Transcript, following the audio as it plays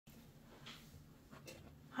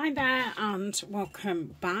Hi there and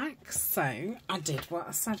welcome back. So I did what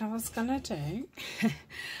I said I was gonna do.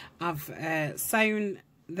 I've sewn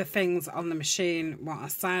the things on the machine what I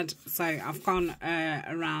said. So I've gone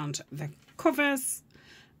around the covers.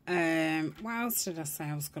 What else did I say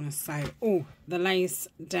I was gonna sew? Oh, the lace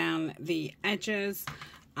down the edges,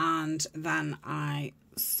 and then I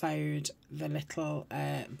sewed the little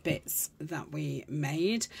bits that we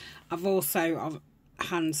made. I've also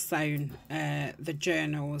hand sewn the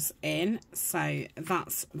journals in, so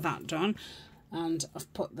that's that done, and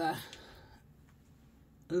I've put the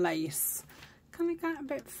lace. Can I get a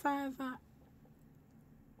bit further?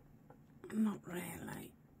 Not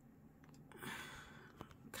really.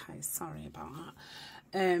 Okay, sorry about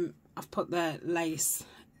that. I've put the lace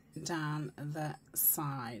down the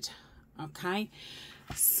side. Okay,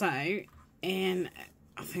 so I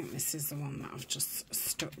think this is the one that I've just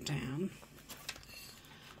stuck down.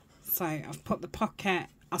 So I've put the pocket,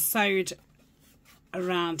 I sewed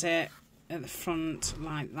around it at the front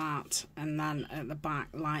like that, and then at the back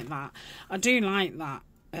like that. I do like that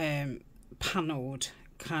panelled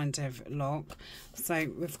kind of look.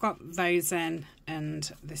 So we've got those in, and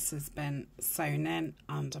this has been sewn in,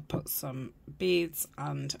 and I put some beads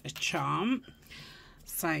and a charm.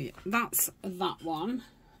 So that's that one.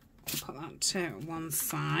 Put that to one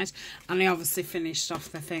side, and I obviously finished off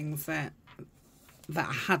the things that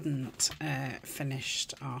I hadn't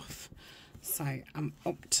finished off, so I'm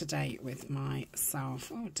up to date with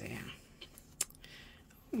myself. Oh dear,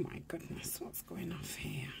 oh my goodness, what's going off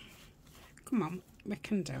here? Come on, we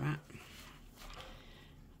can do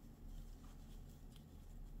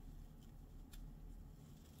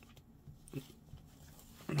it.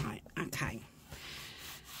 Right, okay,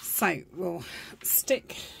 so we'll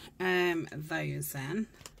stick those in.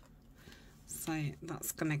 So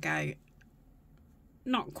that's gonna go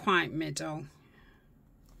not quite middle,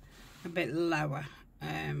 a bit lower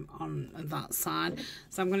on that side.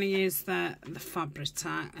 So I'm going to use the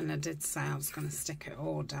Fabric-Tac, and I did say I was going to stick it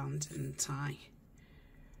all down, didn't I?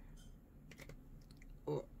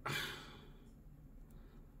 Oh.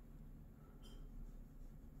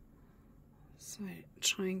 So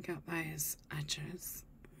try and get those edges.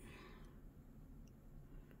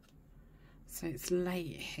 So it's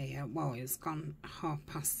late here. Well, it's gone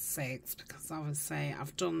 6:30 because obviously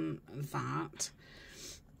I've done that.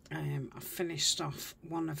 I've finished off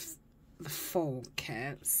one of the fall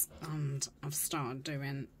kits, and I've started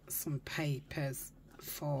doing some papers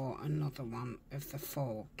for another one of the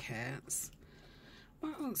fall kits.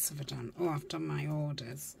 What else have I done? Oh, I've done my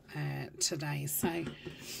orders today. So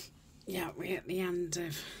yeah, we're at the end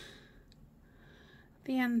of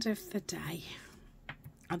the day.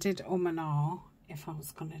 I did and ah if I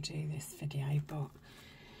was going to do this video, but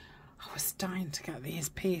I was dying to get these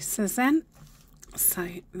pieces in, so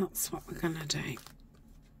that's what we're going to do.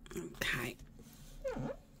 Okay.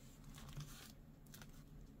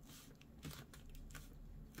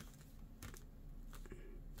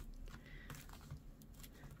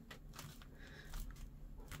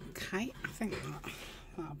 Okay, I think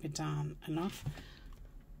that'll be done enough.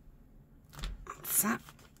 That's that.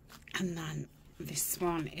 And then this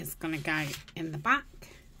one is going to go in the back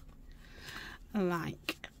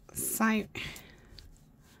like so.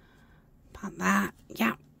 Put that,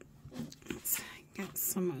 yeah. Let's get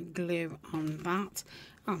some glue on that.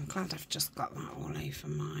 Oh, I'm glad I've just got that all over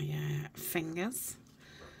my fingers.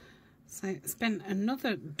 So it's been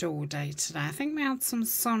another dull day today. I think we had some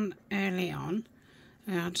sun early on.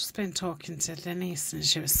 I've just been talking to Denise, and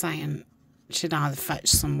she was saying she'd either fetch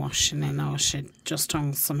some washing in or she'd just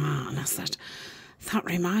hung some out. And I said, that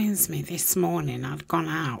reminds me, this morning I'd gone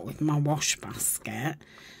out with my wash basket,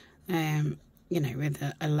 you know, with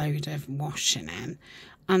a load of washing in,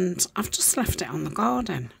 and I've just left it on the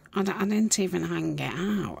garden. I didn't even hang it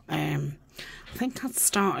out. I think I'd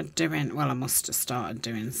started doing, well, I must have started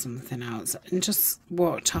doing something else and just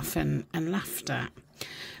walked off and left it.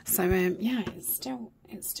 So yeah, it's still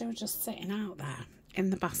just sitting out there in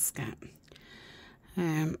the basket.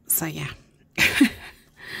 So yeah.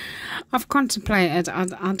 I've contemplated,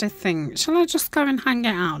 I did think, shall I just go and hang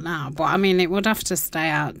it out now? But I mean, it would have to stay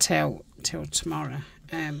out till tomorrow.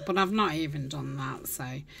 But I've not even done that, so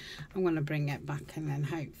I'm going to bring it back, and then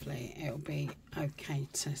hopefully it'll be okay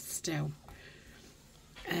to still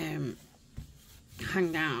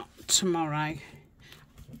hang out tomorrow.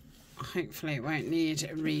 Hopefully it won't need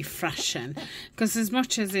refreshing, because as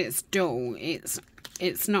much as it's dull, it's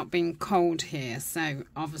not been cold here, so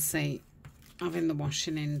obviously having the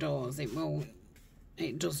washing indoors, it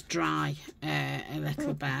does dry a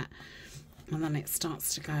little bit. And then it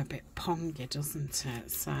starts to go a bit pongy, doesn't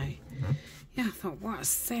it? So, yeah, I thought, what a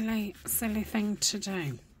silly thing to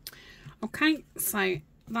do. Okay, so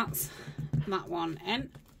that's that one in.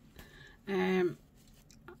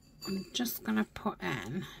 I'm just going to put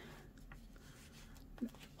in,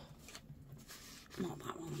 not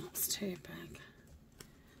that one, that's too big.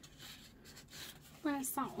 Where's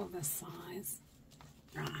that other size?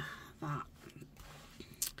 Ah, that.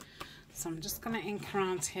 So I'm just going to ink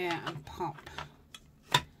around here and pop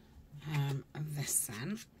this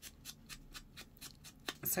in.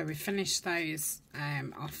 So we finished those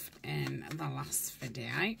off in the last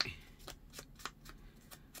video.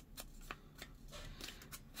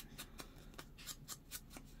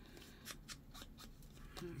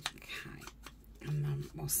 Okay, and then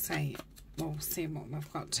we'll see what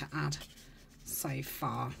we've got to add so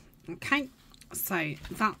far. Okay, so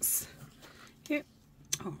that's it.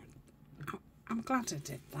 Oh, I'm glad I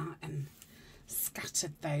did that and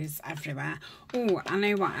scattered those everywhere. Oh, I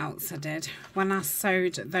know what else I did. When I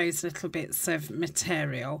sewed those little bits of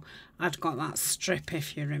material, I'd got that strip,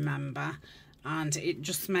 if you remember, and it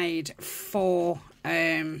just made 4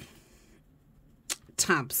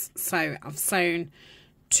 tabs. So I've sewn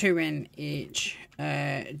 2 in each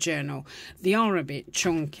journal. They are a bit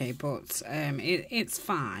chunky, but it's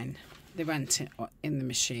fine. They went in the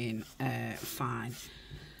machine fine.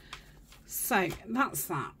 So that's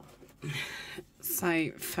that.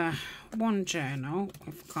 So for one journal,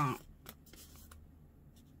 we've got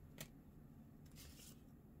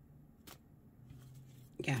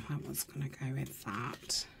that one's going to go with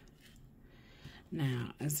that.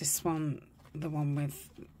 Now, is this one the one with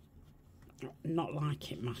not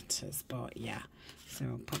like it matters, but yeah. So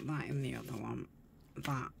we'll put that in the other one,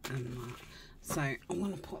 that and that. So I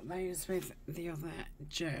want to put those with the other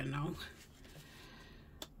journal.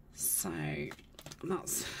 So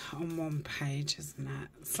that's on one page, isn't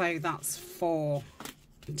it? So that's 4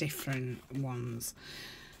 different ones.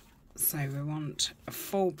 So we want a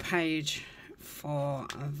full page for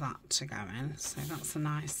that to go in. So that's a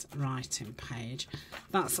nice writing page.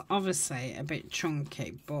 That's obviously a bit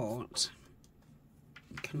chunky, but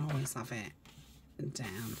you can always have it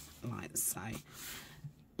down like so.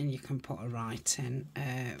 And you can put a writing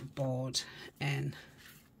board in.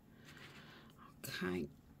 Okay.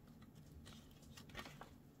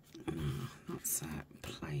 That's a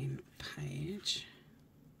plain page,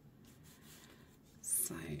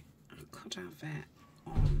 so I could have it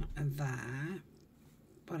on there,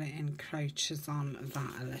 but it encroaches on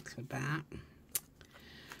that a little bit.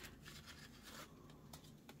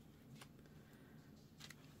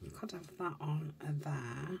 Could have that on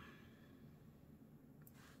there,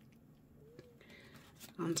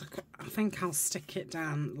 and I think I'll stick it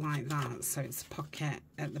down like that, so it's a pocket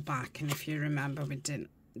at the back. And if you remember, we did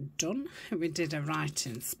a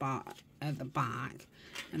writing spot at the back,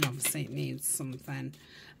 and obviously it needs something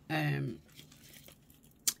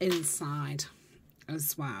inside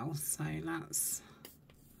as well. So it's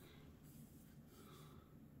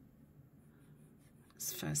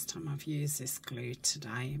the first time I've used this glue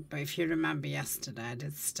today, but if you remember yesterday, I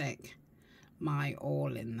did stick my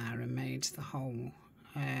awl in there and made the hole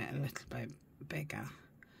a little bit bigger,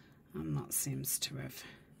 and that seems to have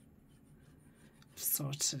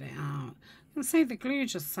sorted it out. I can see the glue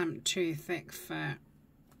just seemed too thick for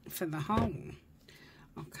the hole.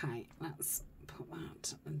 Okay, let's put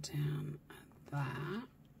that down there.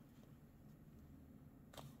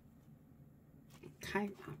 Okay,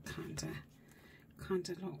 that kind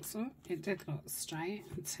of looks, oh, it did look straight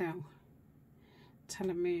until I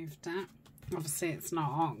moved it. Obviously it's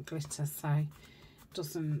not art glitter, so it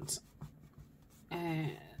doesn't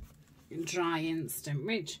dry instant,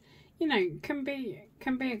 which, you know, can be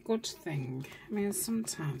a good thing. I mean,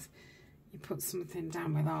 sometimes you put something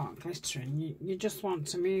down with art glitter and you just want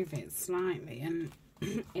to move it slightly and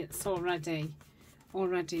it's already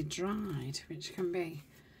dried, which can be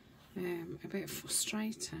a bit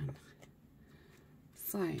frustrating.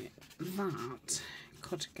 So that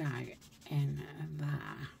could go in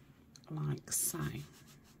there like so,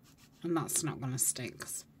 and that's not going to stick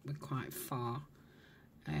because we're quite far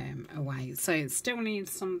away. So it still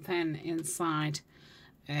needs something inside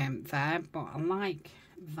there, but I like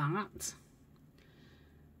that.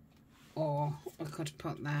 Or I could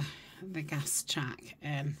put the gas jack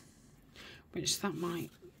in, which that might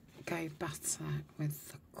go better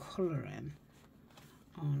with the colouring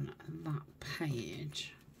on that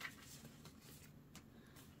page.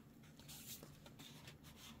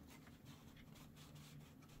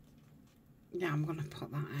 Yeah, I'm going to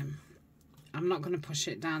put that in. I'm not going to push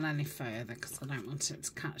it down any further because I don't want it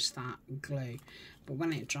to catch that glue, but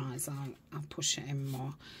when it dries I'll push it in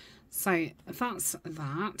more. So that's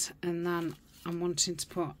that, and then I'm wanting to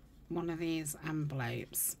put one of these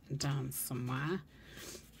envelopes down somewhere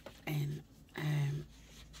in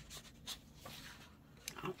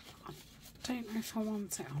I don't know if I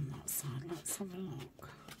want it on that side. Let's have a look.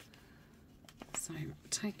 So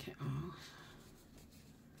take it off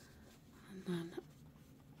and then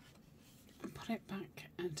put it back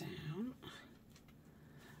down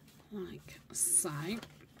like so. I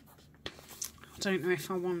don't know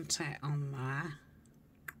if I want it on there.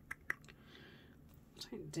 I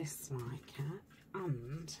don't dislike it.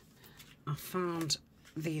 And I found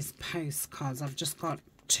these postcards. I've just got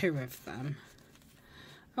 2 of them.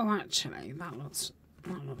 Oh, actually, that looks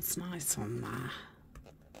nice on there.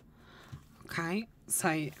 Okay,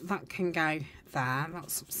 so that can go there.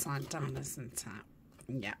 That's upside down, isn't it?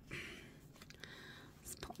 Yeah.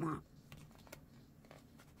 Let's put that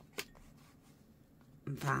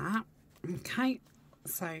there. Okay,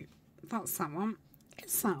 so that's that one.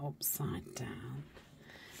 Is that upside down?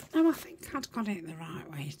 No, I think I'd got it the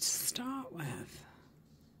right way to start with.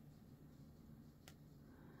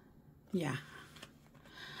 Yeah.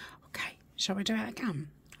 Okay, shall we do it again?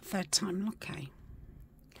 3rd time lucky.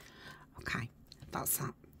 Okay, that's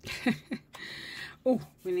that. Oh,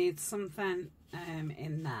 we need something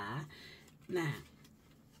in there. Now,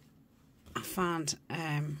 I found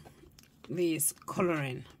these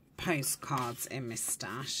colouring postcards in my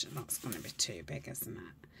stash. That's going to be too big, isn't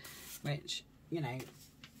it? Which, you know,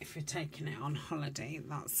 if you're taking it on holiday,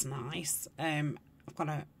 that's nice. I've got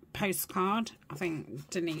a postcard. I think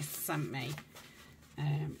Denise sent me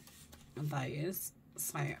those.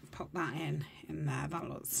 So put that in there. That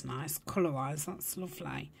looks nice. Colour-wise, that's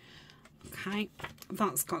lovely. Okay,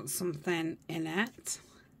 that's got something in it.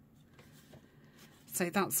 So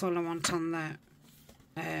that's all I want on the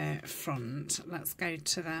front. Let's go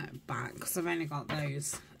to the back because I've only got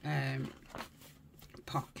those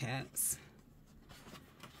pockets.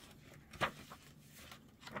 I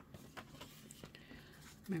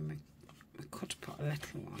mean, we could put a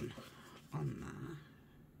little one on there.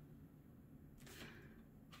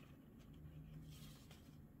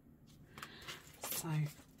 So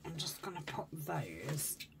I'm just going to put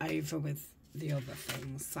those over with the other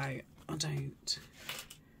things so I don't.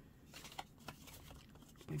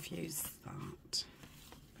 We've used that.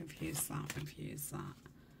 We've used that. We've used that.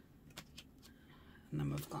 And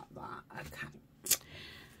then we've got that. Okay.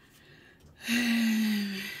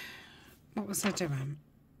 What was I doing?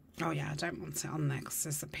 Oh yeah, I don't want it on there because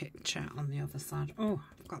there's a picture on the other side. Oh,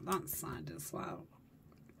 I've got that side as well.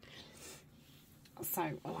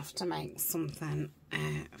 So we'll have to make something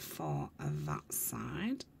for that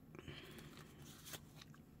side.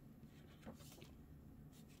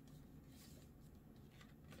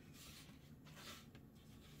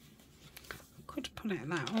 I could put it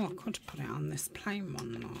there. Oh, I could put it on this plain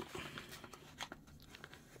one, not.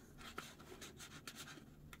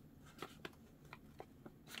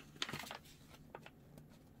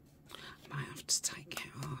 I might have to take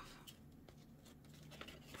it off.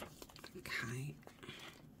 Okay.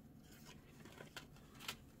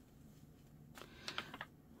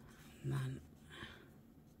 And then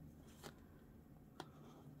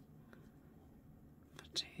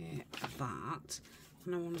put it that.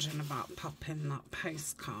 And I'm wondering about popping that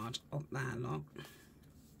postcard up there, look.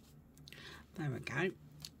 There we go.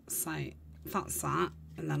 So that's that.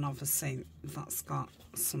 And then obviously that's got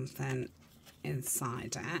something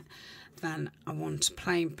inside it. Then I want a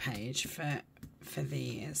plain page for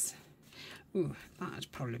these. Ooh,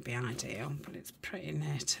 that'd probably be ideal, but it's pretty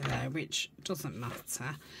near to there, which doesn't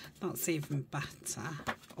matter. That's even better.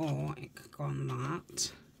 Or it could go on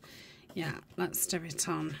that. Yeah, let's do it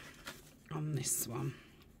on this one.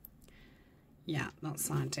 Yeah,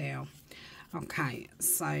 that's ideal. Okay,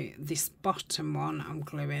 so this bottom one, I'm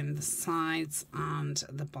gluing the sides and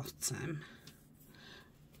the bottom.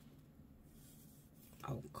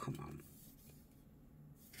 Oh, come on.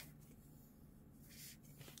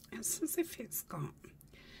 It's as if it's got,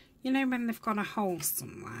 you know, when they've got a hole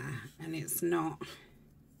somewhere and it's not,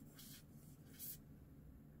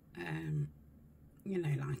 you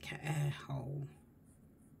know, like an air hole.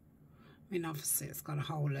 I mean, obviously it's got a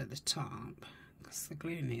hole at the top because the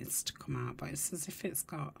glue needs to come out, but it's as if it's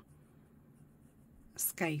got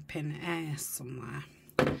escaping air somewhere.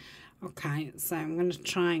 Okay, so I'm going to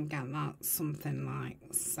try and get that something like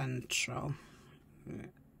central.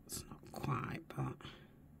 It's not quite, but...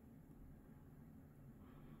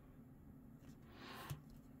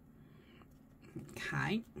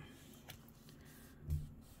 Okay.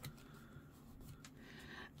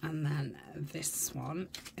 and then this one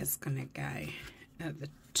is going to go at the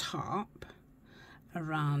top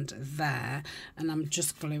around there, and I'm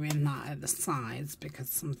just gluing that at the sides because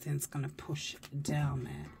something's going to push down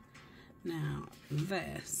it. Now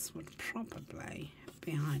this would probably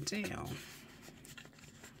be ideal.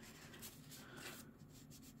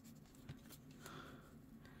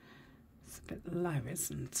 It's a bit low,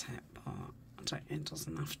 isn't it? But it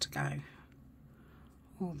doesn't have to go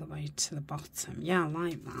all the way to the bottom. Yeah, I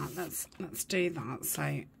like that. Let's do that.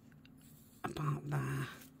 So about there.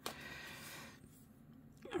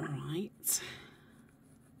 All right.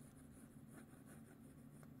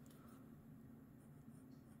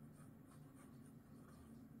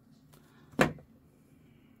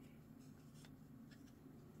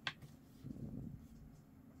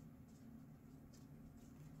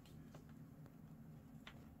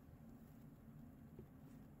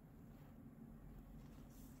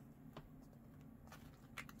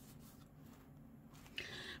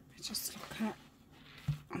 Just look at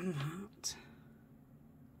on that.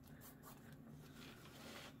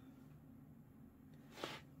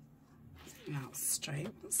 I think that's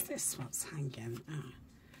straight. What's this? What's hanging? Oh,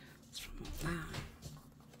 it's from up there.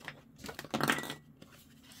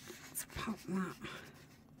 Let's pop that.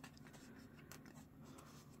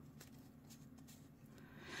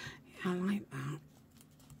 Yeah, I like that.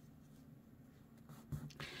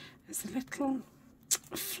 There's a little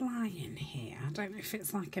fly in here. I don't know if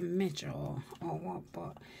it's like a midge or what,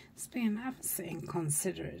 but it's being ever so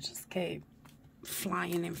inconsiderate. Just keep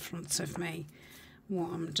flying in front of me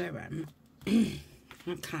what I'm doing.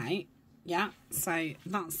 Okay, yeah, so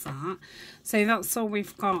that's that. So that's all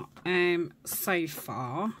we've got so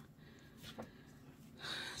far.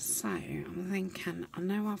 So I'm thinking, I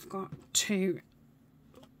know I've got 2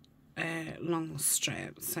 long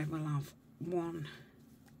strips, so we'll have one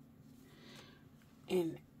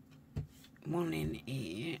in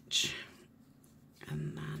each,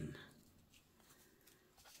 and then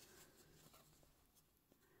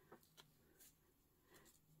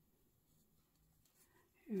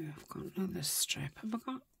I've got another strip. Have I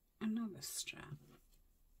got another strip?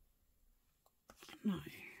 No.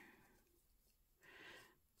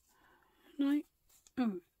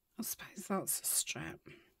 Oh, I suppose that's a strip.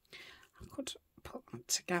 I could put that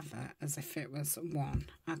together as if it was one.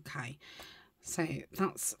 Okay. So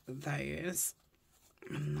that's those,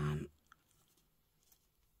 and then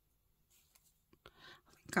I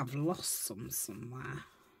think I've lost some somewhere.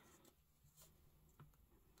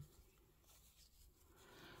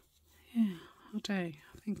 Yeah, I do.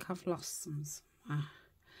 I think I've lost some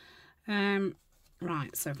somewhere.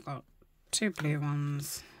 Right, so I've got 2 blue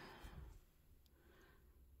ones.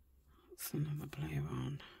 That's another blue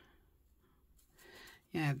one.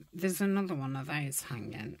 Yeah, there's another one of those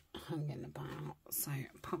hanging about, so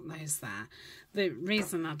pop those there. The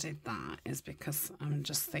reason I did that is because I'm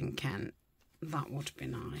just thinking that would be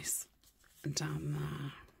nice down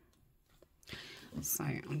there. So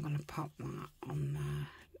I'm going to pop that on there.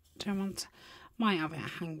 Do I want? Might have it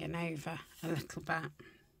hanging over a little bit.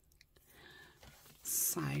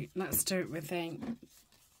 So let's do it with the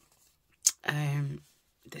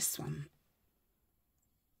this one.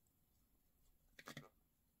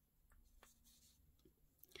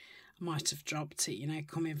 Might have dropped it, you know,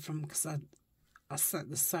 coming from, because I set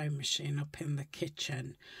the sewing machine up in the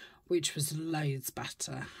kitchen, which was loads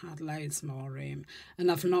better, had loads more room,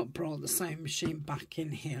 and I've not brought the sewing machine back in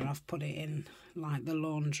here. I've put it in like the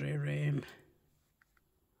laundry room.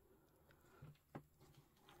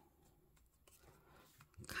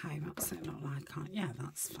 Okay, what's it look like? Yeah,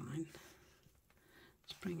 that's fine.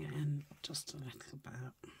 Let's bring it in just a little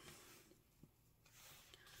bit.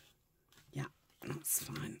 Yeah, that's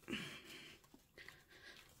fine.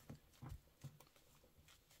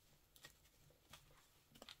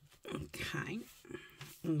 Okay,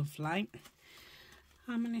 lovely.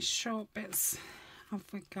 How many short bits have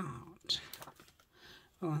we got?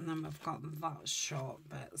 Oh, and then we've got that short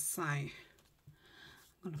bit. So I'm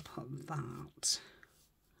going to put that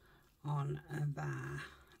on there,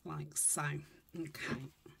 like so. Okay.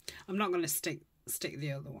 I'm not going to stick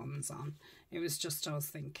the other ones on. It was just, I was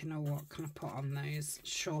thinking, oh, what can I put on those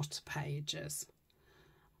shorter pages?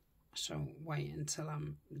 I shall wait until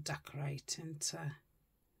I'm decorating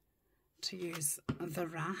to use the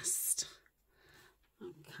rest.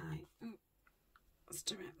 Okay, let's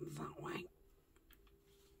do it that way.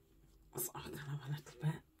 So I can have a little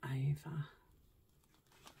bit over.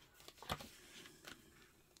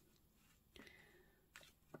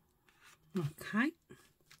 Okay,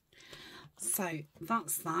 so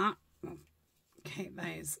that's that. We'll keep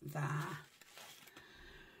those there.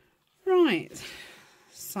 Right,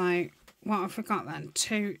 So what have we got then?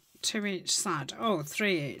 Two each side. Oh,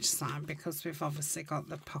 3 each side, because we've obviously got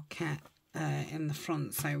the pocket in the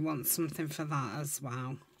front, so we want something for that as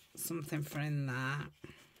well. Something for in there.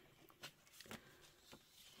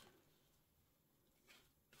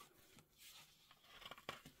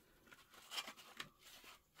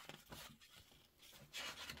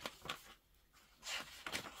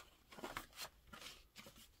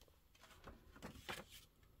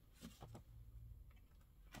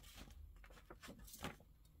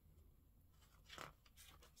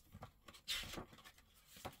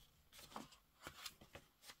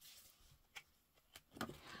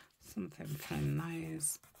 Something for in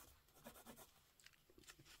those.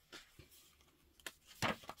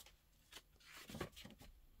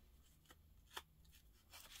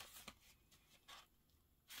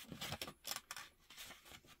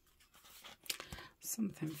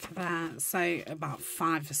 Something for that. So about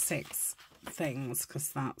 5 or 6 things,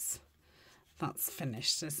 because that's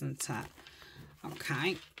finished, isn't it?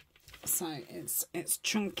 Okay. So it's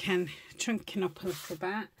chunking up a little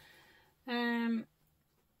bit.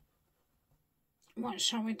 What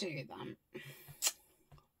shall we do then?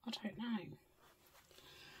 I don't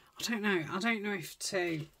know. I don't know if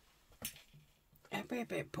to... It'd be a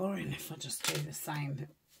bit boring if I just do the same.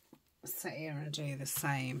 Sit here and do the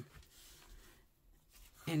same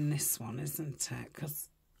in this one, isn't it? Because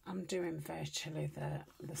I'm doing virtually the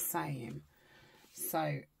same.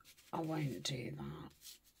 So I won't do that.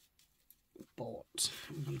 But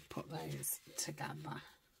I'm going to put those together.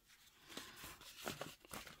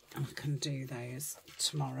 I can do those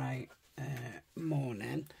tomorrow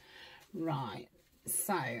morning. Right,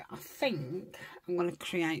 so I think I'm going to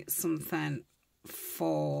create something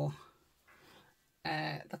for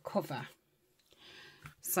the cover.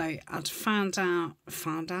 So I'd found out?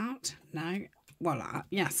 No? Well,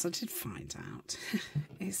 yes, I did find out.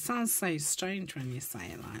 It sounds so strange when you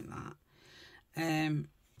say it like that.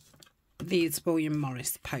 These William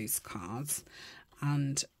Morris postcards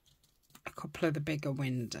and a couple of the bigger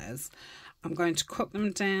windows. I'm going to cut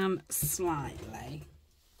them down slightly,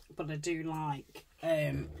 but I do like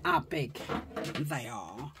how big they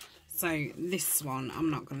are. So this one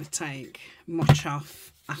I'm not going to take much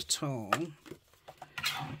off at all.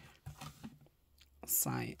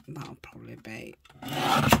 So that'll probably be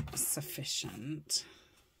sufficient.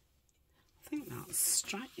 I think that's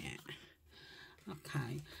straight.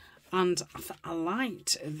 Okay, and I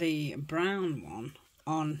liked the brown one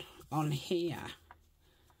on here.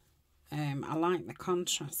 I like the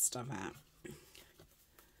contrast of it.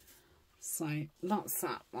 So that's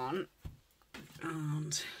that one.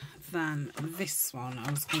 And then this one I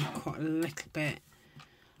was going to cut a little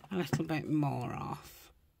bit more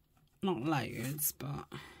off. Not loads, but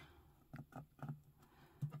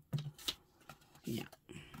yeah.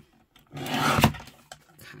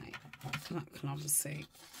 Okay, so that can obviously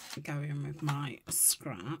go in with my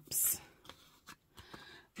scraps.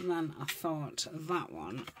 And then I thought that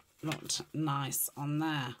one looked nice on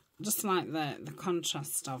there. Just like the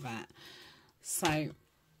contrast of it. So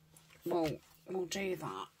we'll do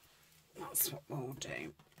that. That's what we'll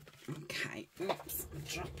do. Okay, oops, I'm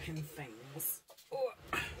dropping things. Oh,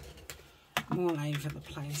 I'm all over the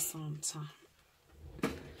place, aren't I?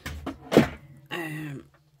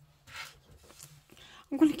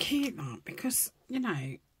 I'm going to keep that because, you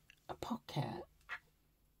know, a pocket,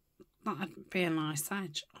 that'd be a nice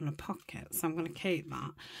edge on a pocket, so I'm going to keep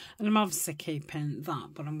that. And I'm obviously keeping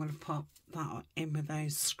that, but I'm going to pop that in with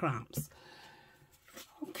those scraps.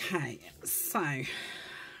 Okay, so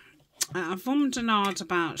I've ummed and ahed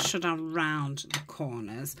about should I round the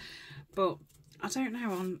corners, but I don't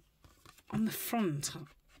know, on the front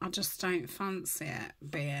I just don't fancy it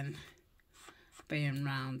being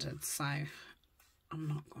rounded, so I'm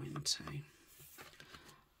not going to.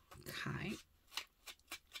 Okay,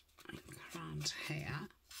 around here.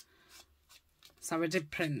 So I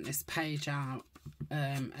did print this page out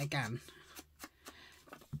again,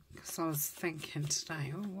 because I was thinking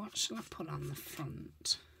today, oh, what shall I put on the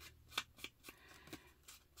front?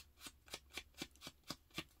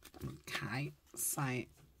 Okay, so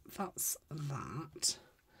that's that.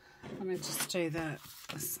 Let me just do the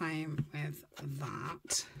same with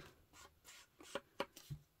that.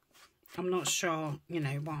 I'm not sure, you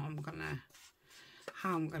know,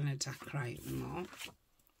 how I'm gonna decorate them all.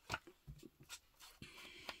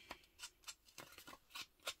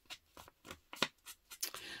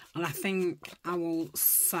 And I think I will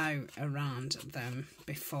sew around them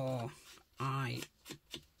before I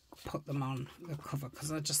put them on the cover,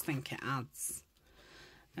 because I just think it adds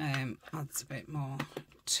a bit more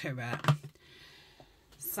to it.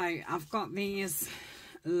 So I've got these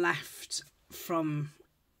left from,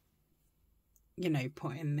 you know,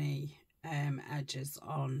 putting the edges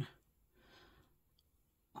on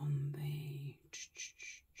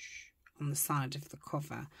the side of the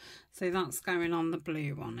cover. So that's going on the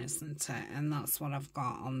blue one, isn't it? And that's what I've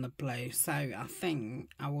got on the blue. So I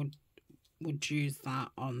think I would use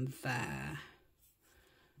that on there.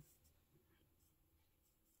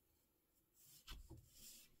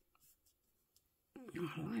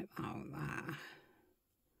 I like that there.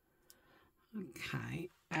 Okay.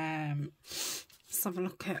 Let's have a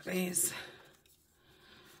look at these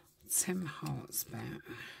Tim Hortons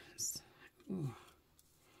bits. Ooh,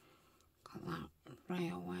 got that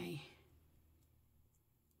railway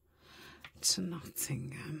to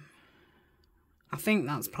Nottingham. I think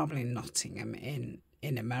that's probably Nottingham in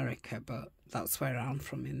America, but that's where I'm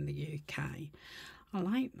from in the UK. I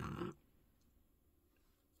like that.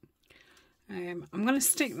 I'm going to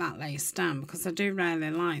stick that lace down because I do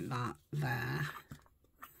really like that there.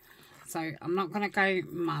 So I'm not going to go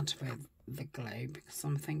mad with the glue because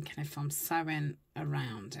I'm thinking if I'm sewing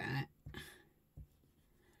around it,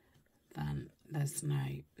 then there's no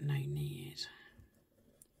need.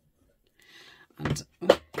 And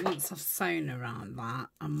once I've sewn around that,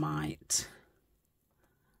 I might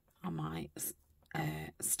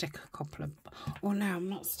stick a couple of... Oh no, I'm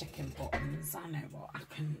not sticking buttons. I know what I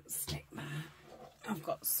can stick there. I've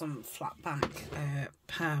got some flat back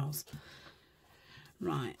pearls.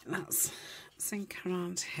 Right, let's sink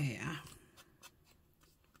around here.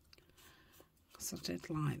 Because I did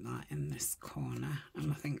like that in this corner.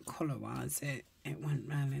 And I think colour-wise it went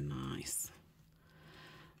really nice.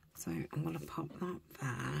 So I'm going to pop that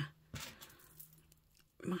there.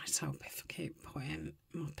 Might help if I keep putting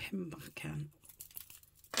my pin back in.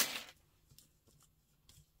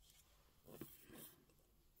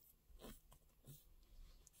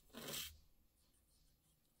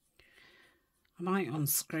 I might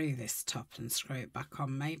unscrew this top and screw it back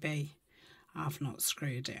on. Maybe I've not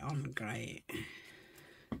screwed it on great.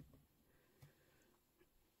 There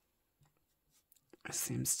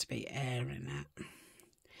seems to be air in it.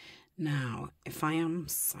 Now, if I am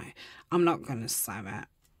I'm not going to sew it.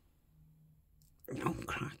 Oh,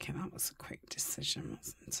 crikey, that was a quick decision,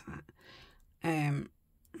 wasn't it?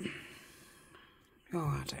 Oh,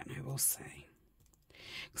 I don't know, we'll see.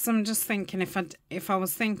 Because I'm just thinking, if I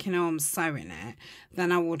was thinking, oh, I'm sewing it,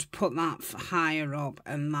 then I would put that higher up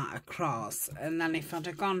and that across. And then if I'd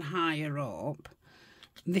have gone higher up,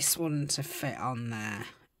 this wouldn't have fit on there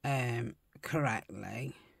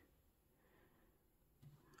correctly.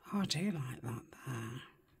 Oh, I do like that there.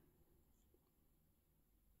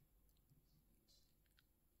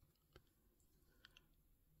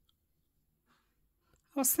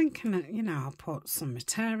 I was thinking that, you know, I'll put some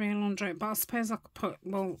material under it, but I suppose I could put,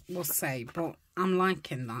 well, we'll see. But I'm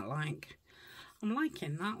liking that, I'm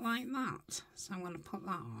liking that like that. So I'm going to put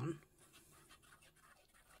that on.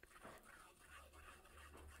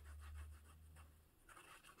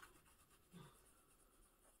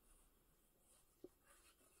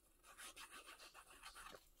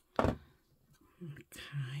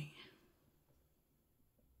 Okay.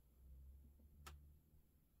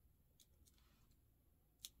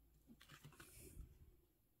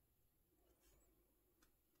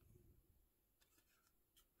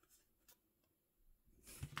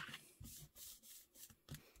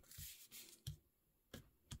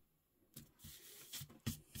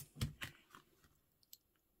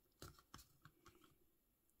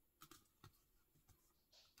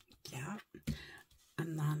 Yeah.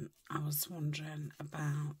 And then I was wondering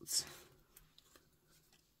about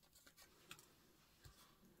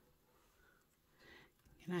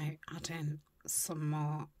adding some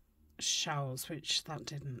more shells, which that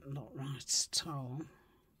didn't look right at all.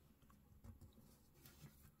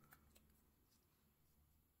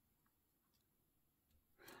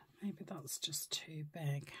 Maybe that's just too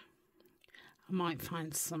big. I might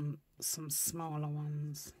find some smaller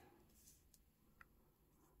ones.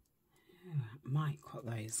 Yeah, might cut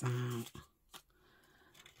those out.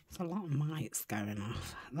 There's a lot of mites going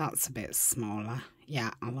off. That's a bit smaller.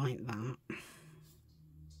 Yeah, I like that.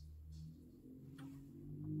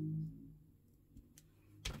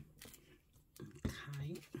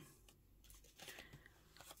 Okay.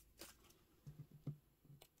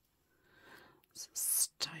 It's a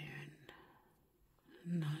stone.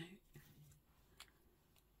 No.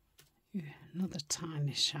 Yeah, another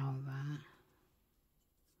tiny shell there.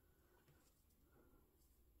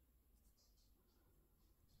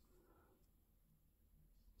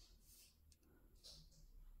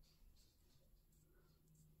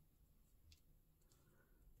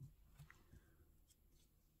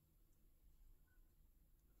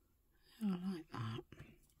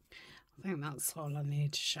 I think that's all I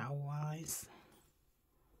need shell-wise.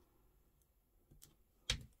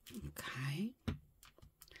 Okay.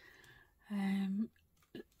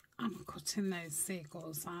 I'm cutting those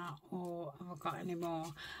seagulls out, or have I got any more?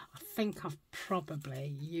 I think I've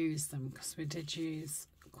probably used them because we did use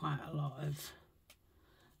quite a lot of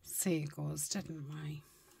seagulls, didn't we?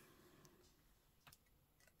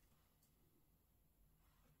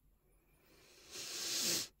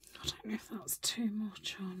 I don't know if that's too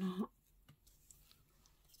much or not.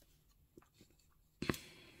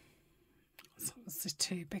 It's obviously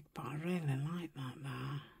too big, but I really like that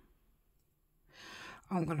there.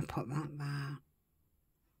 I'm going to put that there.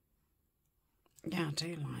 Yeah, I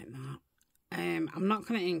do like that. I'm not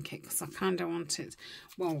going to ink it because I kind of want it.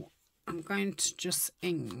 Well, I'm going to just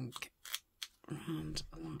ink around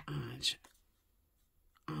the edge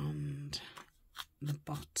and the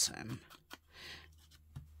bottom,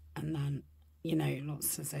 and then, you know, it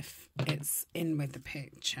looks as if it's in with the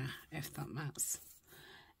picture, if that makes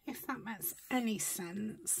any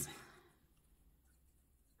sense.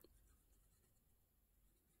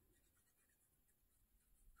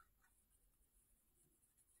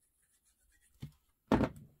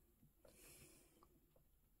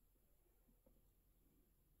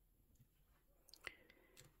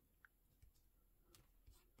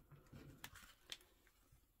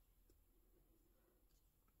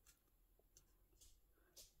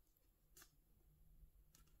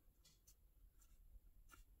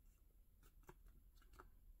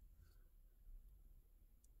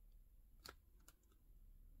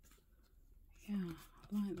 Yeah,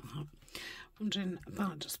 I like that. Wondering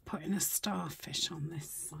about just putting a starfish on this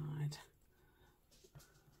side.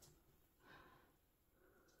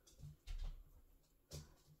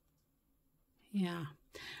 Yeah,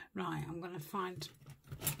 right, I'm going to find,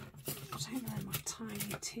 I don't know where my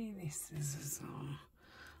tiny teeny scissors are.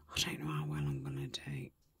 I don't know how well I'm going to do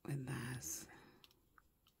with theirs.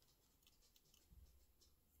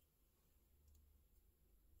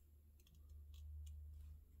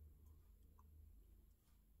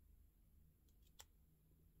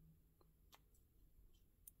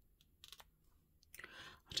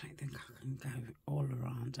 I don't think I can go all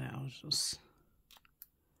around it. I'll just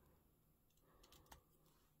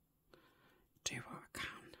do what I can.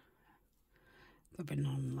 There'll be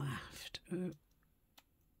none left. Ooh.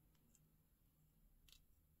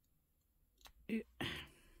 Ooh.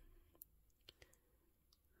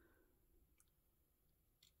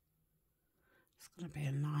 It's going to be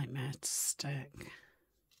a nightmare to stick.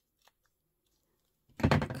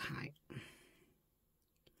 Okay.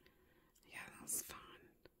 Yeah, that's fine.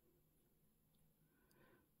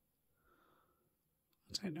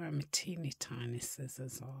 I don't know where my teeny tiny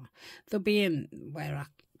scissors are. They'll be in where I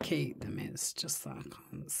keep them. It's just that I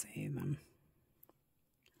can't see them.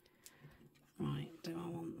 Right, do I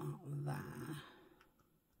want that there?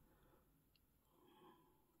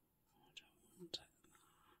 I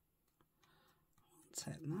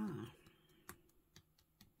don't want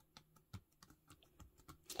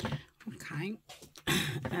it there. Okay.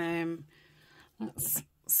 Let's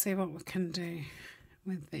see what we can do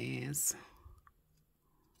with these.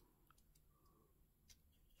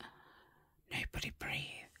 Nobody breathe.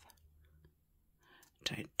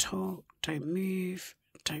 Don't talk, don't move,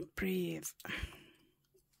 don't breathe.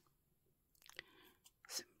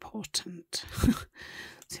 It's important.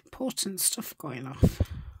 It's important stuff going off.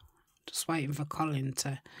 Just waiting for Colin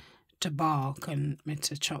to bark and me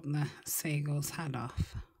to chop the seagull's head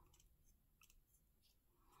off.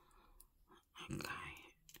 Okay.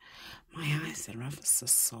 My eyes are ever so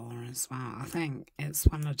sore as well. I think it's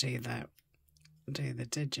when I do the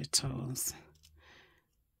digitals.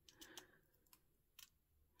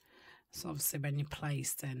 So obviously when you're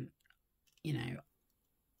placing, you know,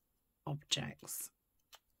 objects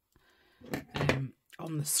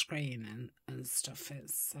on the screen and stuff,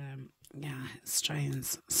 it's yeah, it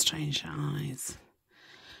strains your eyes.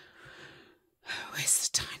 Where's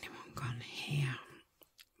the tiny one gone? Here.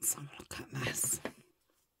 Let's have a look at this.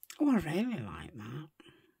 Oh, I really like that.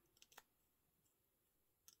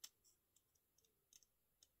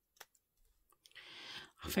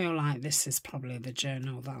 I feel like this is probably the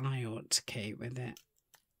journal that I ought to keep with it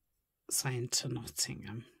saying to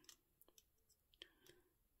Nottingham.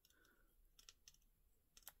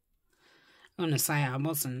 I'm going to say I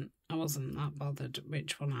wasn't that bothered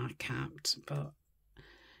which one I kept, but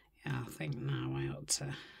yeah, I think now I ought to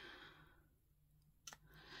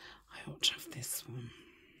have this one.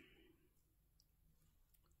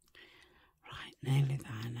 Right, nearly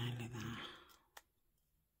there, nearly there.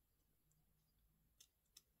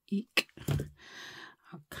 Eek.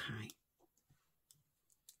 Okay.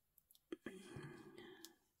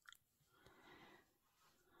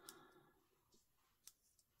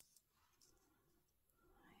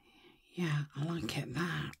 Yeah, I like it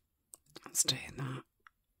there. Let's do that.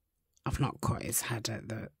 I've not cut his head at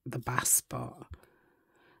the bass, but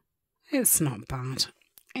it's not bad.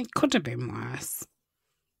 It could have been worse.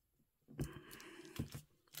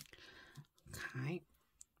 Okay,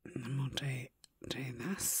 and then we'll do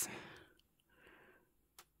this.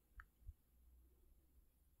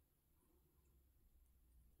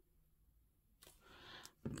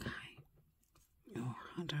 Okay. Oh,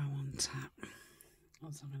 how do I want it?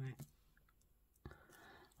 What's a minute?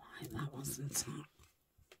 Like that, wasn't it?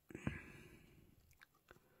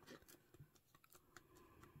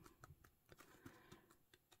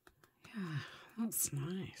 Yeah, that's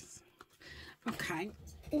nice. Okay.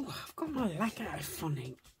 Oh, I've got my leg at a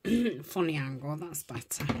funny, funny angle. That's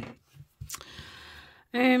better.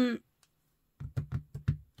 I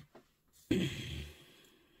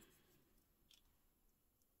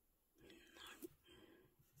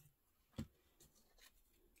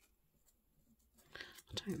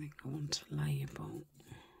don't think I want to label.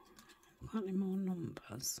 Got any more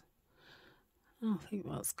numbers? Oh, I think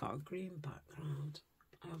that's got a green background.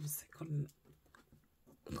 I obviously couldn't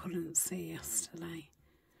see yesterday.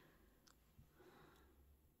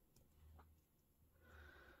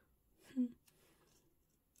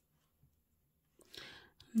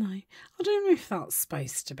 No, I don't know if that's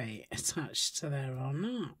supposed to be attached to there or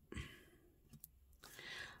not.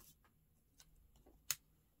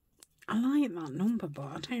 I like that number, but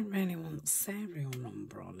I don't really want serial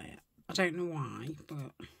number on it. I don't know why,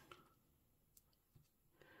 but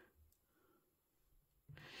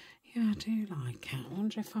yeah, I do like it. I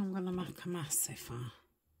wonder if I'm going to make a mess if I...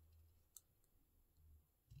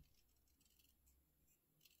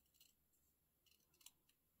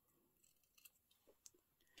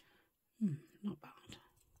 not bad.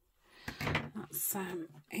 That's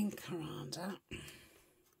ink around it.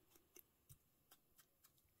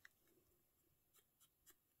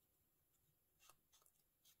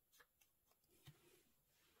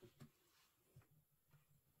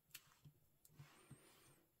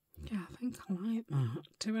 Yeah, I think I like that.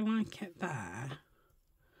 Do I like it there?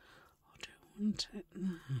 Or do I want it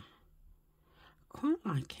there? I quite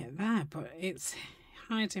like it there, but it's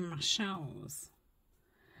hiding my shells.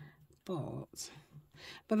 But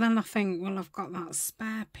then I think, well, I've got that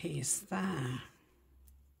spare piece there.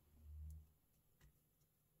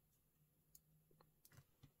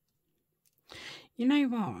 You know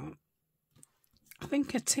what? I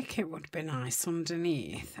think a ticket would be nice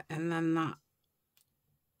underneath, and then that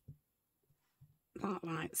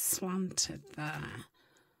like slanted there.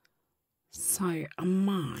 So I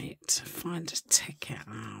might find a ticket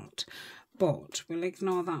out, but we'll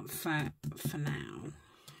ignore that for now.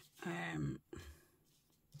 I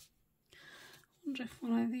wonder if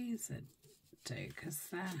one of these would do, because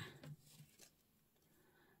they're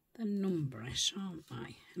numberish, aren't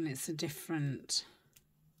they? And it's a different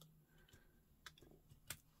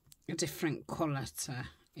colour to,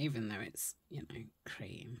 even though it's, you know,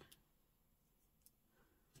 cream.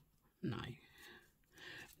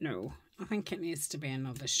 No, I think it needs to be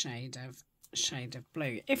another shade of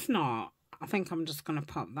blue. If not, I think I'm just going to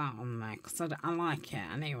pop that on there because I like it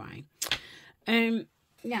anyway.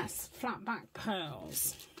 Yes, flat back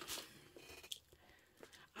pearls.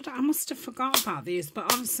 I must have forgot about these, but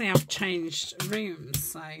obviously I've changed rooms,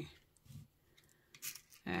 so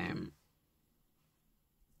the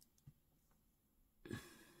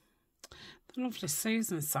lovely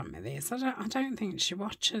Susan sent me these. I don't think she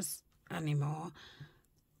watches anymore.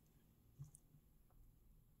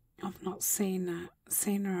 I've not seen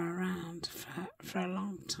her around for a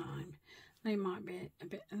long time. They might be a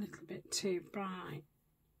little bit too bright.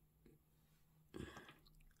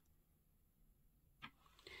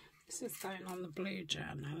 This is going on the blue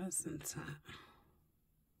journal, isn't it?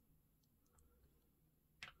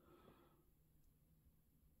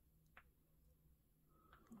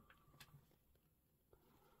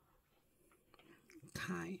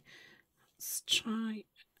 Okay, let's try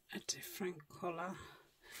a different colour.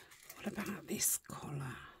 What about this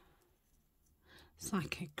colour? It's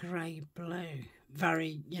like a grey blue.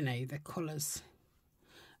 Very, you know, the colours.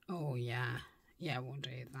 Oh, yeah. Yeah, we'll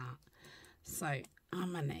do that. So, how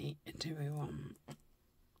many do we want?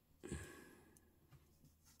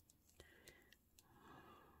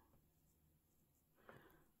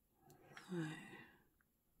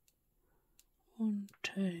 One,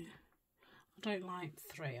 two. I don't like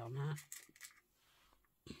 3 on that.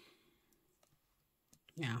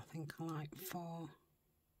 Yeah, I think I like 4.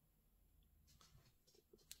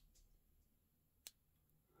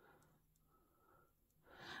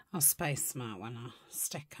 I'll space them out when I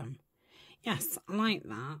stick them. Yes, I like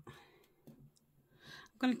that.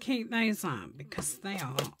 going to keep those out because they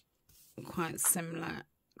are quite similar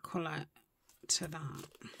colour to that.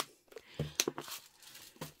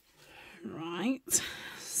 Right,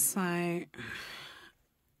 so how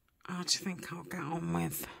do you think I'll get on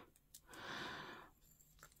with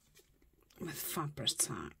Fabric?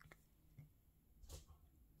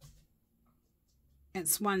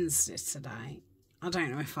 It's Wednesday today. I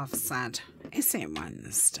don't know if I've said, is it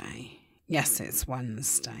Wednesday? Yes, it's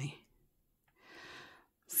Wednesday.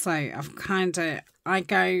 So I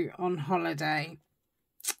go on holiday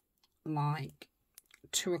like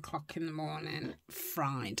 2 o'clock in the morning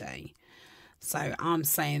Friday. So I'm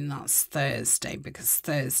saying that's Thursday because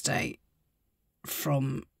Thursday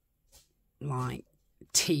from like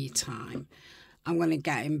tea time, I'm going to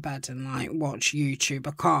get in bed and like watch YouTube.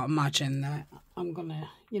 I can't imagine that I'm going to,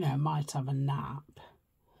 might have a nap.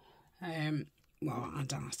 Well, I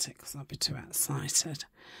doubt it because I'll be too excited.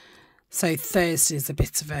 So Thursday's a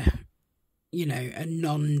bit of a, a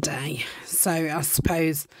non-day. So I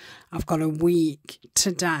suppose I've got a week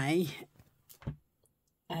today,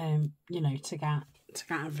 to get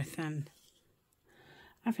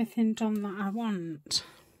everything done that I want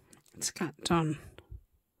to get done.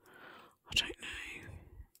 I don't know.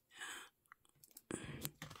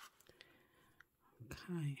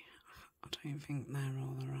 Okay, I don't think they're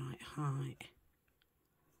all the right height.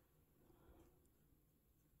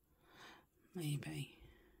 Maybe.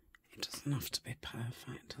 It doesn't have to be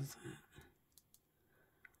perfect, does it?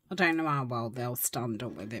 I don't know how well they'll stand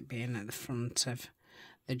up with it being at the front of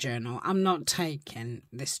the journal. I'm not taking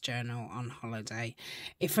this journal on holiday.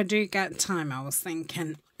 If I do get time, I was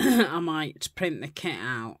thinking I might print the kit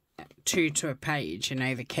out 2 to a page,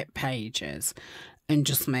 the kit pages, and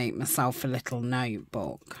just make myself a little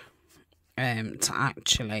notebook to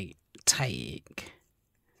actually take.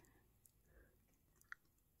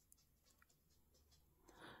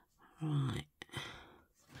 Right.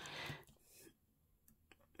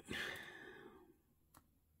 I'll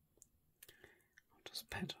just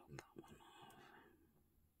pedal that one off.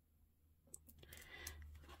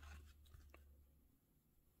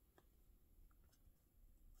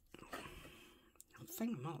 I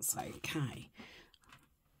think that's okay.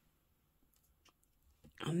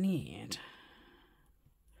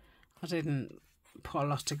 I didn't put a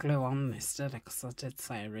lot of glue on this, did I? Because I did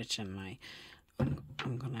say originally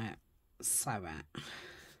I'm going to sew it.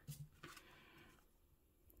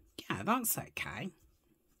 Yeah, that's okay.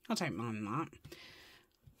 I don't mind that.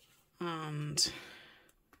 And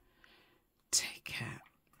ticket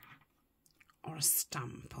or a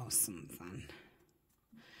stamp or something.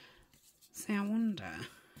 See, I wonder,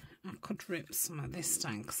 I could rip some of this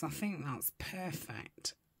down because I think that's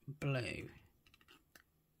perfect blue.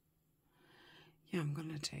 Yeah, I'm going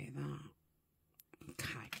to do that.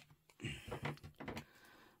 Okay.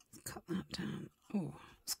 Let's cut that down. Oh,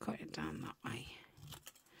 let's cut it down that way.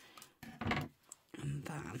 And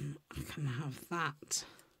then I can have that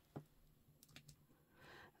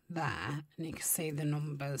there. And you can see the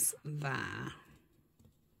numbers there.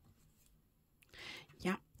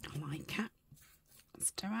 Yeah, I like it.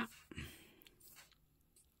 Let's do it.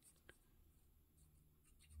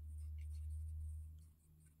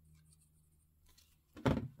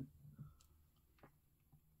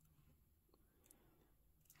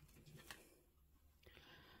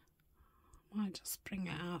 Might just bring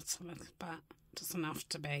it out a little bit. Doesn't have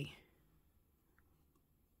to be.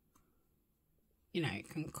 It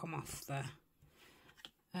can come off the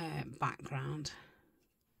background.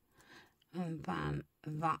 And then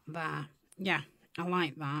that there. Yeah, I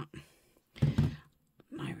like that.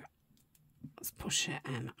 Now, let's push it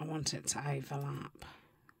in. I want it to overlap.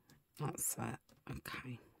 That's it.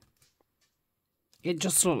 Okay. It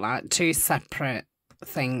just looked like 2 separate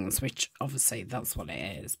things, which obviously that's what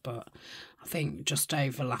it is, but I think just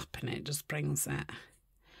overlapping it just brings it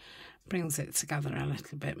together a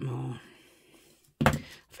little bit more. I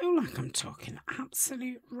feel like I'm talking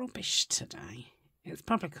absolute rubbish today. It's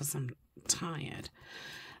probably because I'm tired,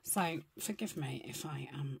 so forgive me if I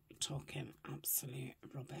am talking absolute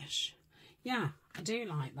rubbish. Yeah, I do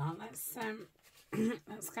like that.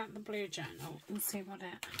 Let's get the blue journal and see what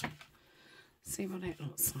it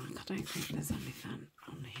looks like. I don't think there's anything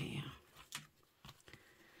on here.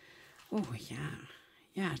 Oh yeah,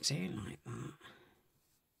 I do like that.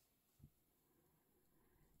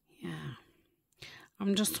 Yeah,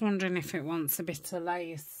 I'm just wondering if it wants a bit of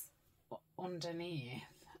lace underneath.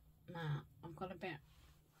 Now I've got a bit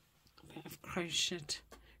of crochet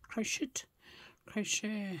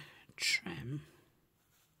trim.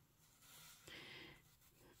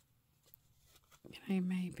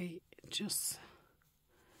 Maybe just,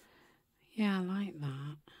 Yeah, I like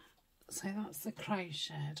that. So that's the crow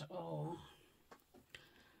shed. Or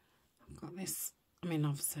I've got this. I mean,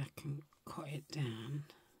 obviously I can cut it down.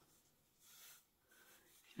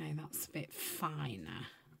 You know, that's a bit finer.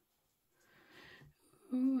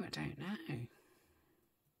 Oh, I don't know.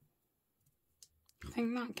 I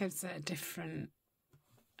think that gives it a different,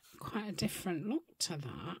 quite a different look to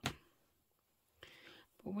that.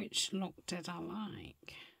 But which look did I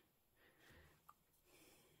like?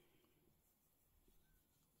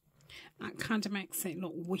 That kind of makes it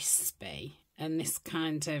look wispy, and this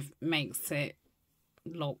kind of makes it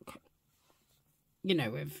look, you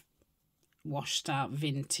know, with washed out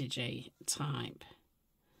vintagey type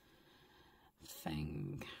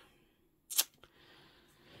thing.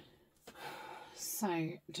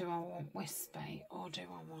 So, do I want wispy or do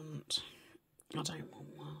I want... I don't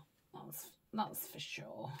want that. That's for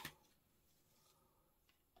sure.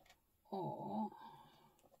 Or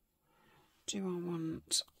do I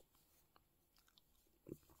want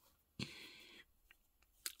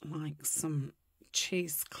like some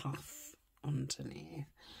cheesecloth underneath?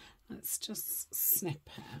 Let's just snip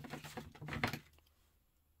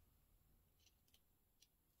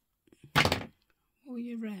it. Will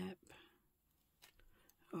you rip?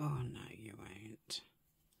 Oh, no, you won't.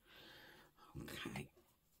 Okay.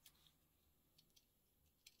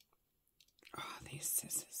 Oh, these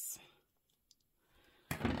scissors.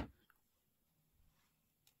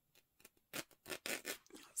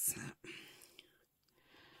 That's it.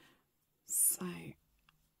 So,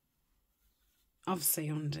 obviously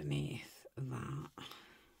underneath that,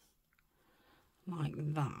 like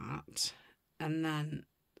that, and then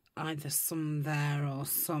either some there or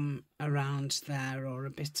some around there or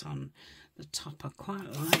a bit on the top. I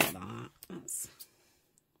quite like that. Let's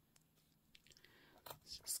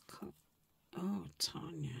just cut. Oh,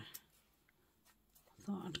 Tania. I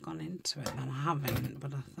thought I'd gone into it, and I haven't,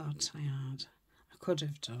 but I thought I had. I could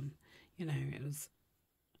have done. You know, it was...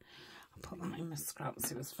 I put that in my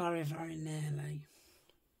scraps. It was very, very nearly.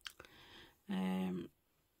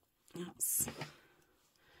 That's...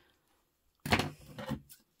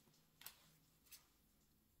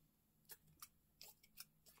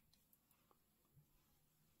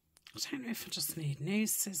 I don't know if I just need new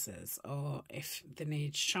scissors or if they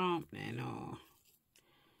need sharpening or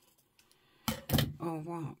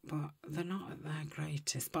what, but they're not at their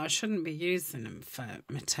greatest. But I shouldn't be using them for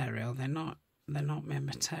material. They're not my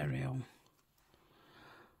material.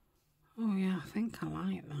 Oh yeah, I think I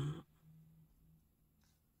like that.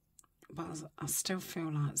 But I still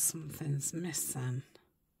feel like something's missing.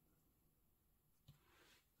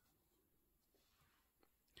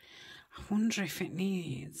 I wonder if it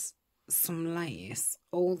needs some lace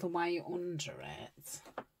all the way under it,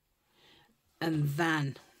 and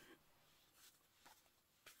then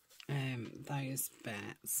those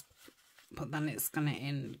bits, but then it's going to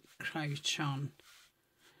encroach on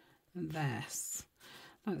this.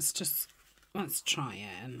 Let's try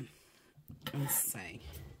it and see.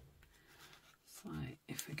 So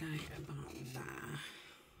if we go about there.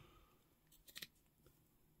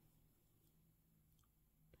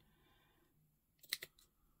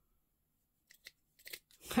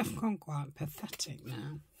 I've gone quite pathetic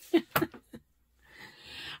now.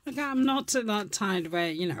 Okay, I'm not at that time where,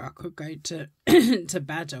 you know, I could go to to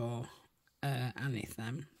bed or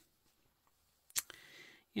anything.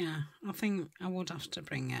 Yeah, I think I would have to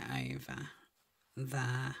bring it over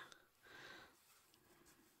there.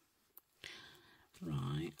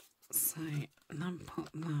 Right, so then put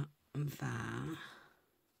that there.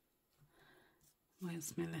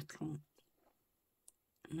 Where's my little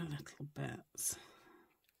bits?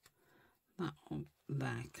 That up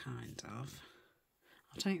there, kind of.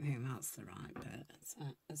 I don't think that's the right bit.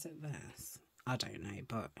 Is it this? I don't know,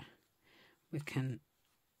 but we can...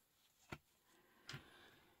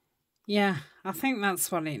 Yeah, I think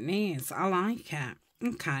that's what it needs. I like it.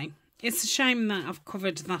 Okay. It's a shame that I've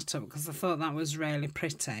covered that up because I thought that was really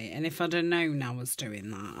pretty. And if I'd have known I was doing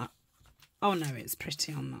that... Oh, no, it's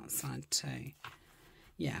pretty on that side too.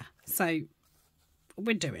 Yeah, so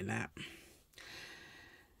we're doing it.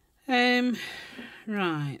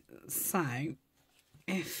 Right, so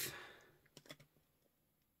if...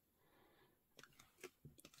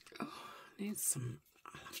 Oh, I need some...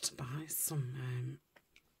 I'll have to buy some...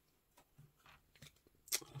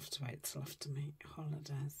 I'll have to wait till after my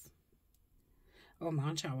holidays. Oh,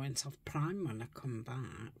 mind you, I won't have Prime when I come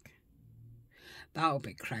back. That'll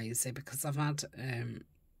be crazy because I've had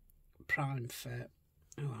Prime for,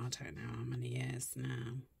 oh, I don't know how many years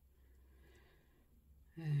now.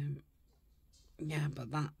 Yeah, but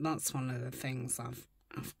that's one of the things I've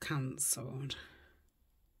cancelled.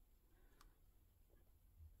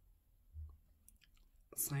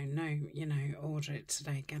 So no, you know, order it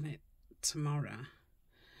today, get it tomorrow.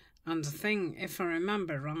 And I think, if I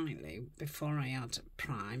remember rightly, before I had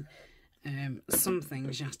Prime, some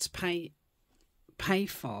things you have to pay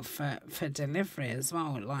for delivery as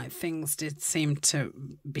well. Like, things did seem to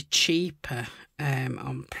be cheaper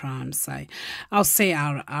on Prime. So I'll see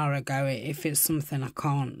how I go. If it's something I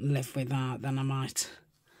can't live without, then I might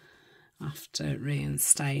have to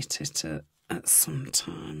reinstate it at some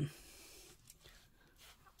time.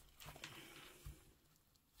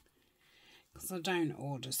 Because I don't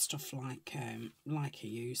order stuff like I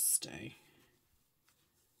used to.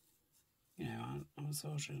 You know, I was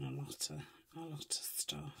ordering a lot of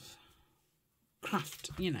stuff.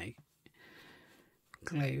 Craft, you know,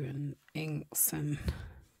 glue and inks and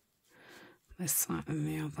this, that and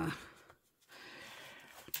the other.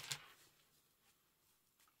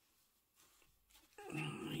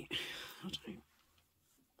 Right,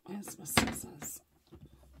 where's my scissors?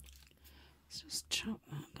 Let's just chop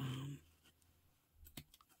that down.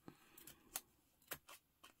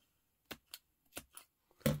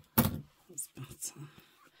 That's better.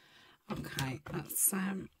 Okay, that's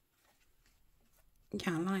yeah,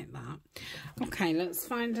 I like that. Okay, let's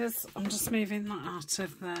find us. I'm just moving that out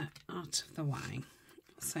of the way.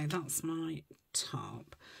 So that's my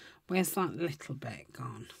top. Where's that little bit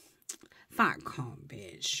gone? That can't be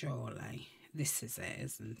it, surely. This is it,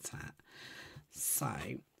 isn't it? So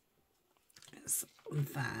it's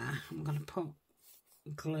there. I'm going to put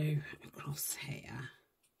glue across here,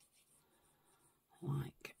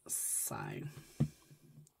 like so.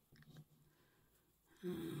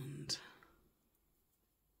 And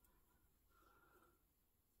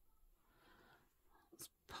let's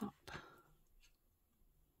pop that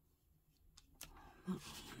on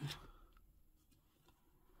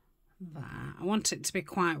there. I want it to be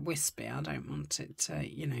quite wispy. I don't want it to,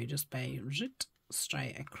 you know, just be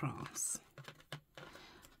straight across.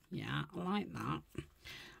 Yeah, I like that.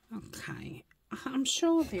 Okay, I'm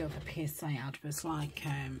sure the other piece I had was like,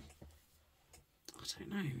 I don't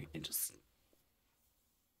know, it just,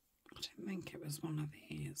 I didn't think it was one of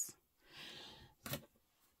these.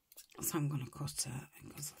 So I'm going to cut it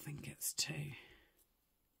because I think it's too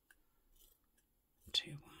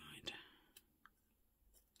wide.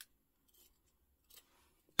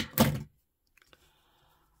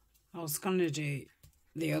 I was going to do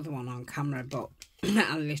the other one on camera, but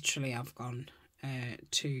I literally have gone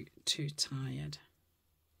too tired.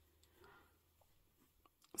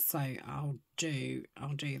 So I'll do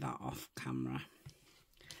that off camera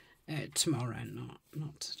tomorrow,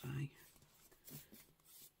 not today.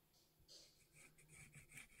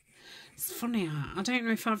 It's funny, I don't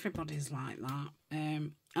know if everybody's like that,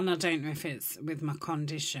 and I don't know if it's with my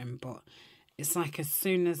condition, but it's like as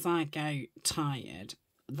soon as I go tired,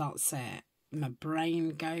 that's it. My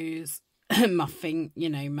brain goes, you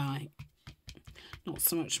know, not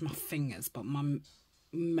so much my fingers, but my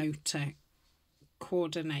motor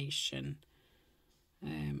coordination.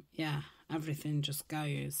 Yeah, everything just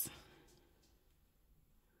goes.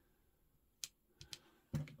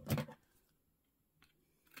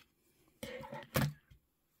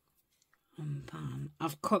 And then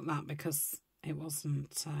I've cut that because it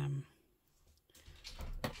wasn't,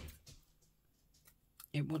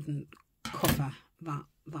 it wouldn't cover that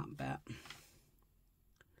bit.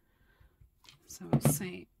 So we'll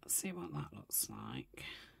see what that looks like.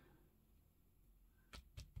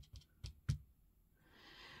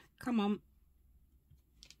 Come on.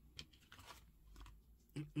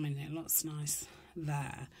 I mean, it looks nice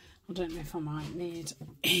there. I don't know if I might need,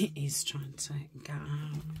 he's trying to get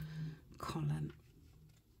out, Colin.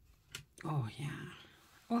 Oh yeah.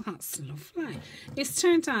 Oh, that's lovely. It's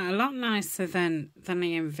turned out a lot nicer than I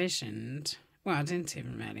envisioned. Well, I didn't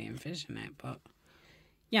even really envision it, but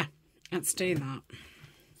yeah, let's do that.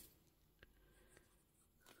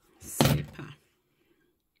 Super. I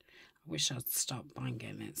wish I'd stop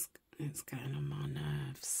banging. It's getting on my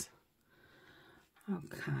nerves.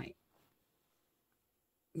 Okay.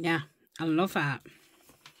 Yeah, I love it.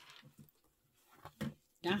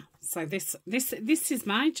 Yeah, so this is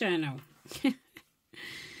my journal.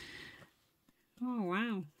 Oh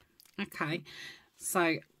wow. Okay, so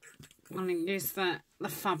I'm going to use the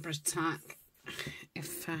Fabri-Tac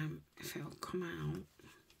if it'll come out.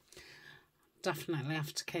 Definitely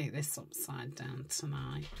have to keep this upside down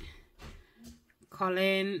tonight.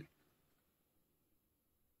 Colin,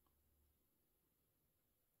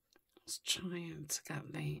 just trying to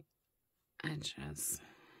get the edges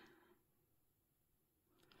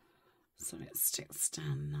so it sticks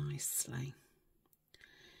down nicely.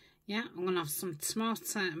 Yeah, I'm going to have some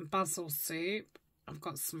tomato and basil soup. I've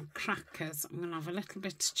got some crackers. I'm going to have a little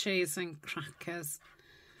bit of cheese and crackers.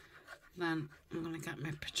 Then I'm going to get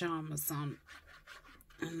my pyjamas on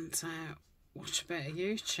and watch a bit of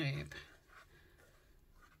YouTube.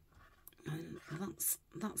 And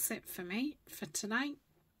that's it for me for today.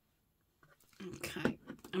 Okay.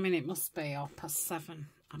 I mean, it must be 7:30,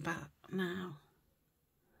 I bet, now.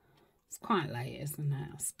 It's quite late, isn't it,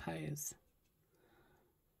 I suppose?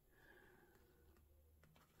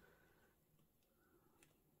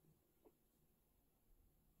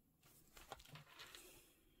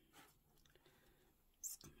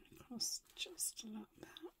 It's coming across just a little bit.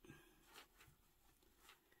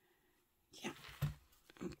 Yeah.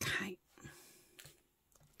 Okay.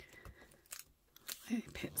 I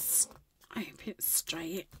hope it's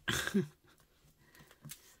straight.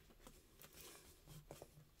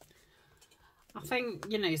 I think,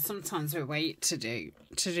 you know, sometimes we wait to do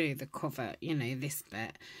the cover, you know, this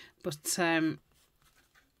bit, but I'm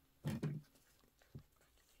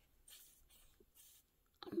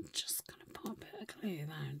just going to put a bit of glue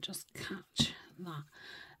there and just catch that.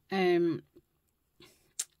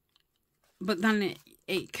 But then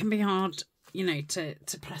it can be hard, you know, to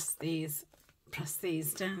press these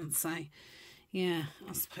down. So yeah,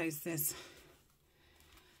 I suppose there's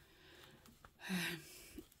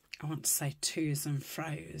I want to say to's and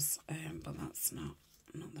fro's, but that's not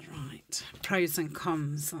the right. Pros and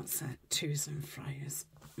cons, that's it. To's and fro's.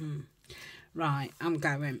 Right, I'm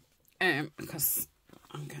going because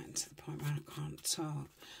I'm getting to the point where I can't talk.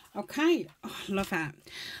 Okay, oh, love it.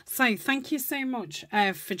 So thank you so much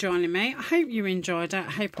for joining me. I hope you enjoyed it.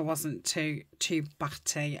 I hope I wasn't too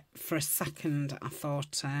batty. For a second I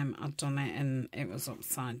thought I'd done it and it was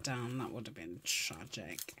upside down. That would have been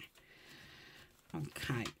tragic.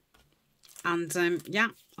 Okay, and yeah,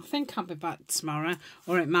 I think I'll be back tomorrow,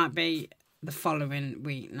 or it might be the following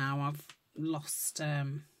week now. I've lost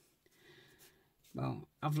well,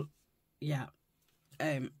 yeah.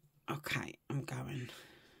 Okay, I'm going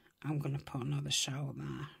to put another shell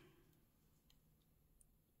there.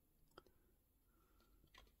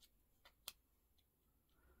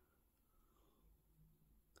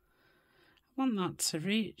 I want that to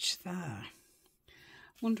reach there.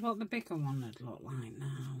 Wonder what the bigger one would look like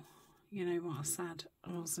now. You know what I said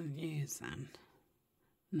I wasn't using?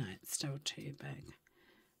 No, it's still too big.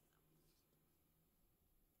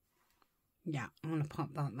 Yeah, I'm going to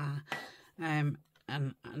pop that there.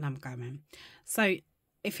 And I'm going. So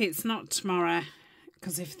if it's not tomorrow,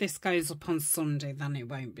 because if this goes up on Sunday, then it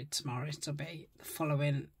won't be tomorrow. It'll be the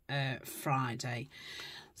following Friday.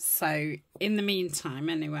 So in the meantime,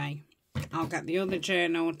 anyway, I'll get the other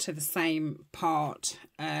journal to the same part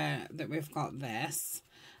that we've got this.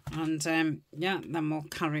 And yeah, then we'll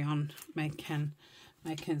carry on making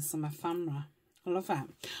some ephemera. I love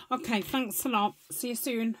it. Okay, thanks a lot. See you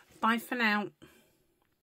soon. Bye for now.